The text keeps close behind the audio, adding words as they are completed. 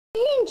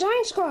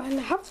giant squirrel and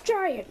a half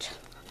giant.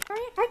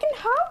 Alright, I can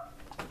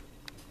help.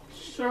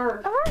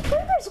 Sure. Alright,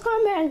 Creeper's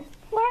coming.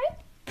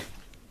 Right?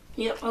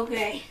 Yep,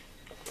 okay.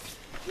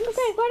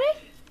 Okay, ready?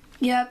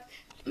 Yep.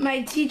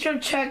 My teacher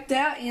checked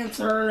that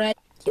answer already.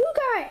 You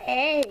got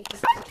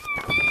eggs.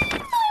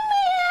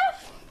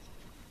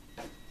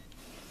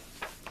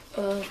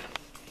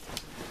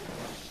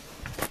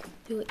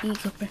 Do an E,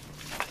 Cooper.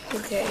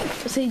 Okay.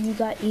 Just say you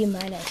got E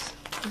minus.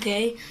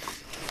 Okay.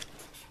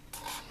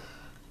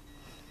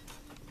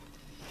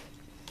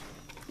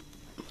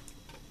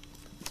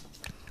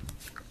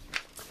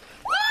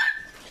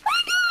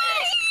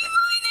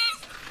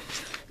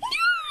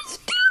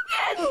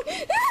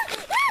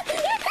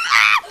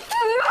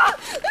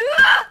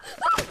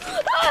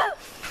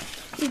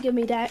 You give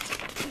me that.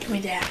 Give me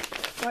that.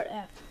 What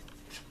F?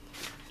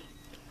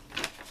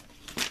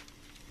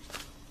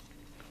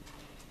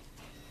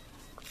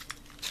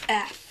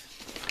 F.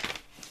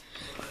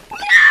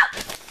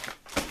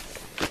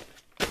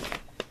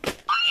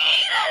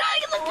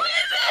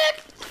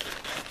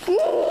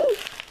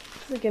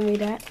 So give me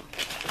that.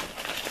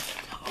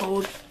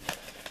 Hold.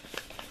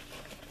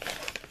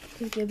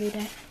 You give me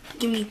that.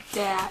 Give me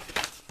that.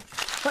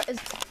 What is?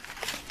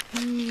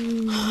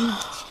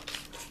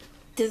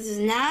 This is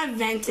not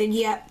invented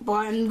yet, but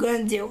I'm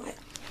gonna do it.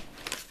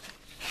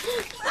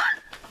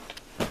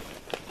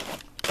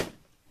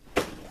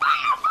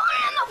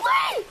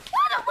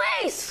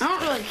 I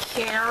don't really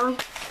care.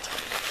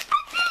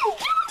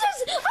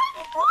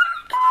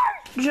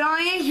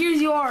 Giant,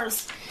 here's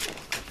yours.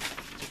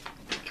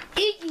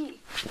 Iggy,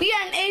 we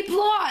got an A+.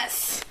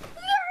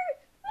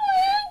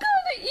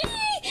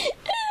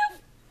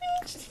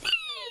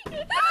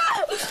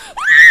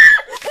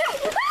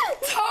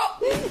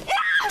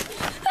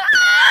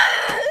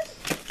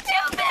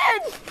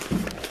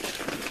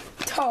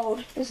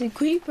 Toad. It's a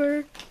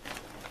creeper.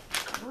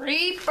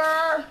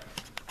 Creeper.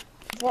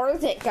 What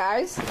is it,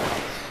 guys?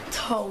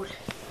 Toad.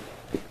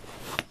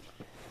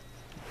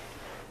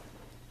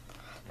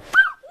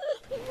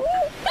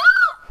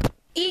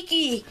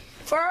 Iggy,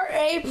 for our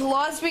A+,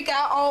 we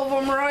got all of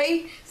them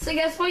right. So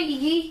guess what,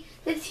 Iggy?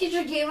 The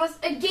teacher gave us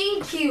a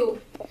GameCube.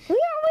 We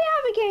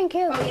have a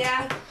GameCube. Oh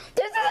yeah?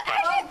 This is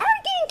actually our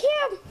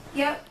GameCube.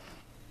 Yep.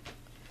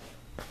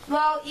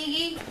 Well,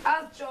 Iggy,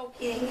 I was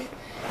joking.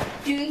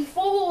 Doing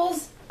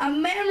fools, a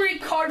memory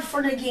card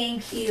for the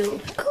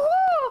GameCube.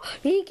 Cool.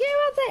 He gave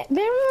us a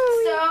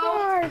memory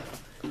card.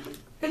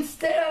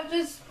 Instead of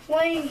just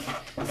playing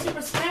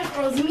Super Smash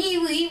Bros.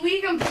 Melee,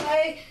 we can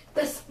play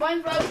the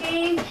SpongeBob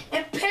game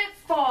and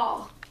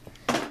Pitfall.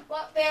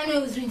 But bad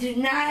news, we do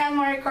not have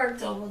Mario Kart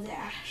Double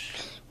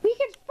Dash. We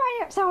can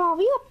find out somehow.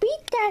 We will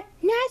beat that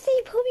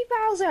nasty poopy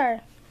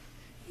Bowser.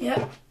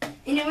 Yep.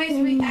 Anyways,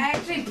 we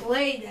actually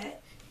played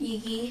it,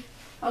 Iggy.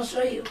 I'll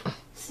show you.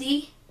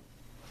 See?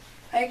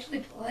 I actually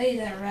played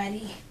it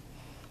already,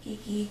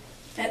 Iggy.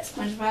 That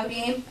SpongeBob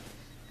game.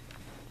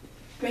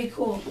 Pretty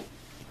cool.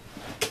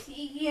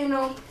 See, you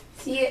know,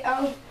 see it?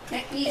 Oh,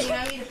 you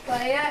want me to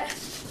play it?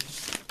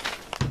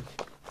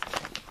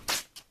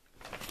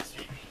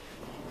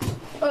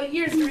 Oh,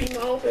 here's the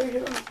remote. There you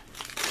go.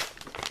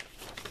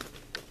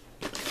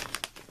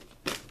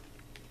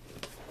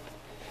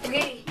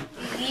 Okay,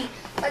 Iggy,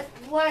 let's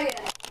play it.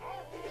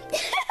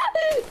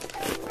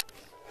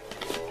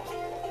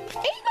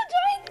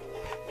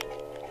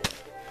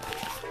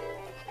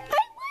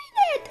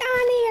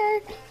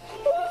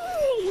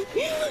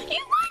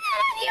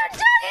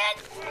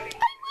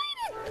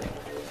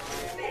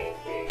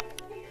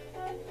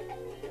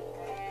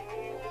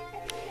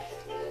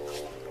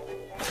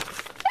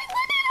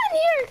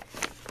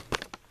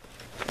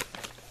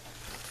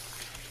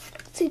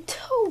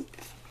 Toad.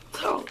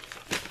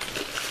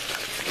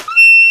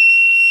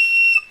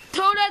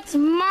 Toad, that's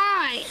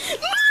mine.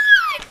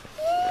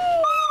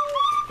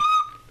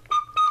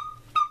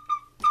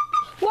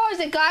 What is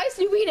it, guys?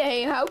 You read it,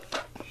 hey ho.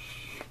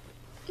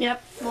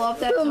 Yep, love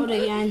that Toad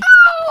again.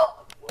 Oh!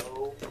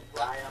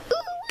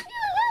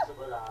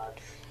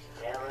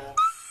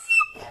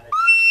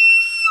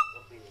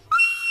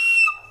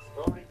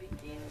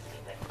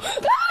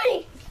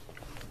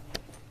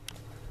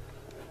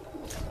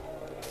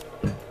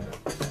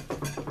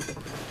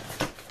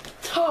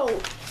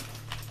 Toad.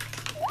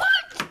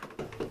 What?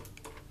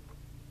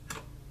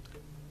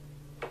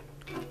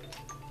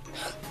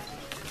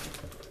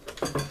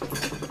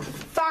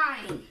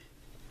 Fine.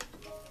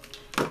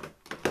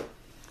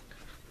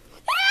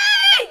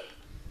 Hey!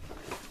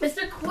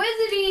 Mr.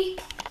 Quizzity.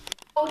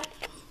 What?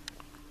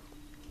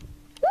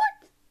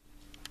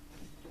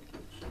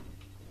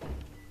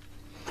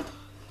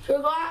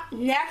 You're going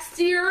next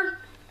year.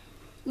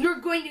 You're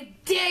going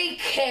to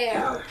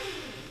daycare.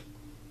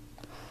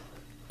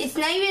 It's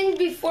not even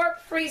before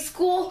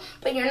preschool,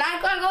 but you're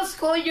not going to go to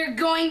school. You're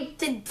going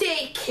to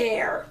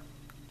daycare.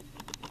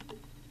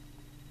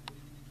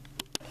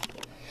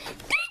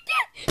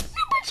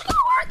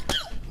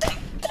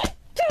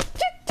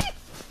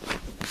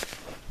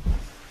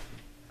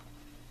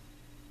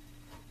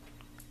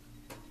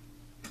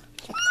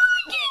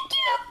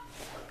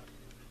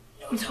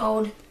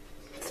 Toad,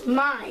 it's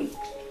mine.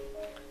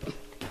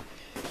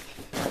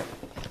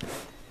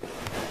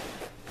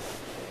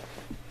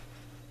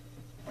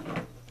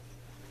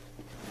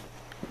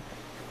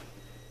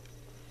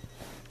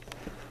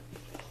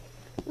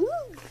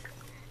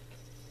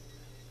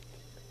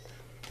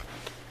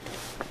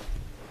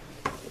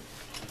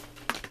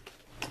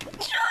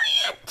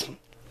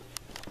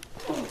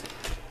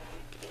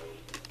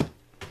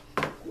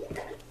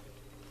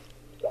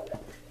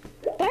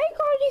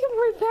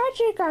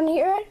 can't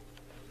hear it.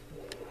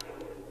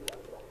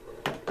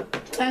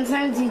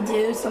 Sometimes you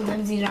do,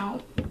 sometimes you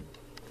don't.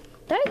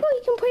 There you go,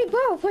 you can play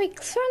both, like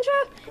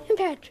SpongeBob and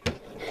Patrick.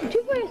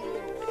 2 players.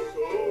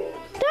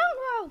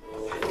 Download!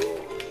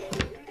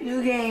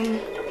 New game.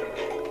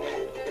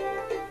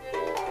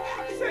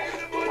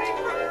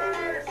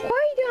 Why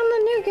are you doing the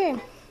new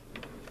game?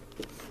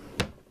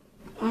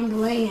 I'm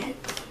playing it.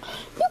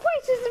 You play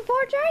Season 4,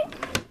 right?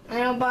 I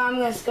know, but I'm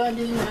just gonna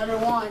do another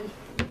one.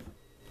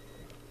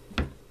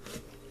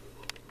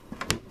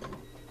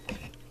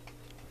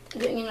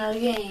 Doing another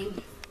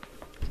game.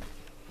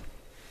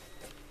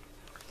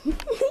 Is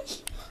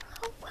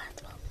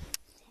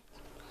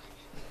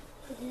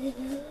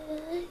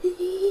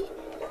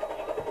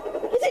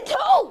it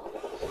Toad?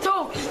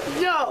 Toad,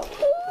 no.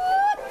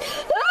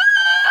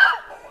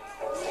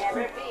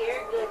 Never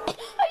fear, good.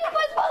 Are you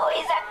supposed to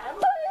Louisa?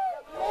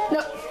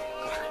 No.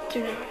 Do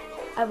not.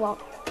 I won't.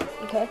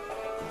 Okay.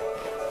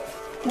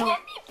 No. Let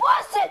me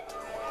bust it!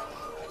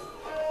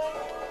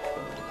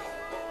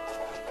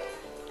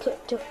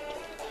 Do it.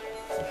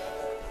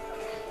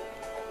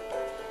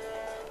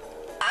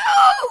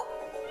 Ow!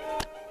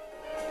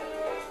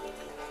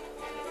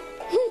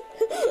 I'm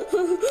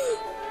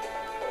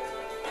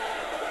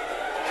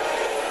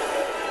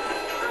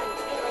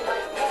feeling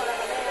like more of a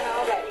man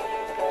already.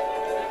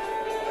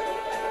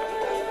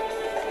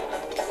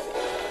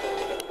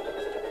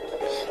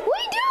 What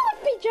are you doing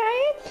with me,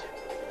 Giant?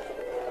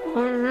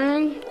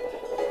 I'm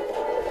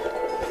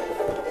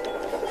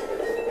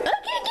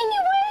kicking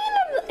you right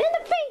in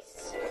the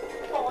face.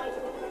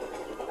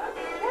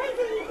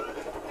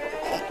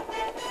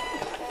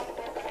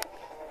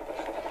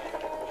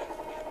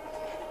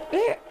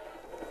 There.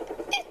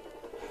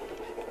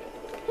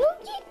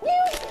 Look at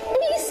you,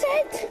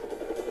 reset.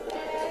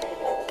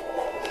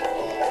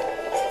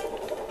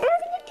 I'm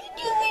gonna get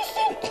you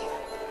reset.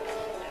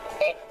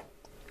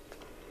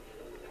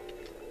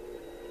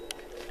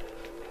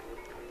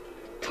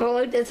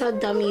 Toad, that's how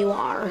dumb you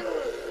are. And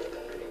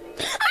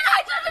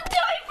I got a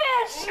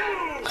jellyfish!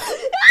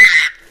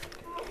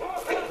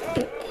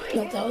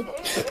 No, Toad.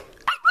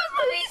 I was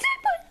my reset,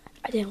 but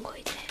I didn't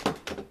quite it.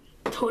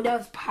 Toad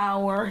has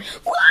power.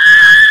 What?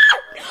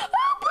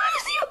 Oh,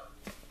 bless you!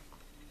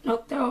 No,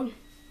 Toad.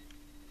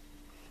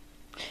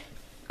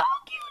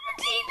 I'll give the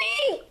TV!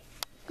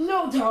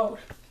 No, Toad.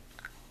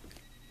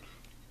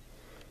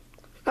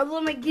 I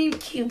blew my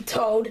GameCube,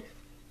 Toad.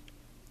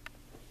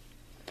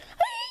 I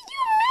hate you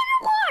no matter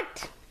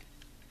what!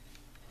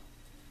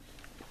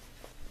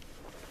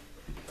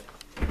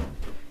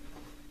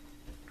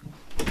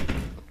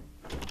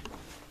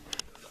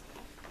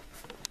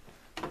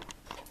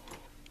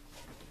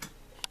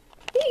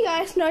 Hey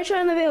guys, no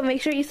trying the video.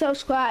 Make sure you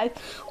subscribe,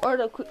 or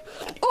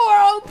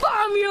I'll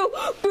bomb you.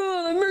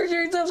 Boom! Make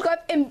sure you subscribe,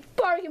 and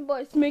Bargain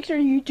Boys, make sure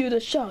you do the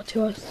shout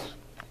to us.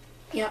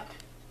 Yeah.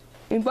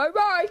 And bye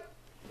bye.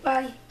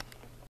 Bye.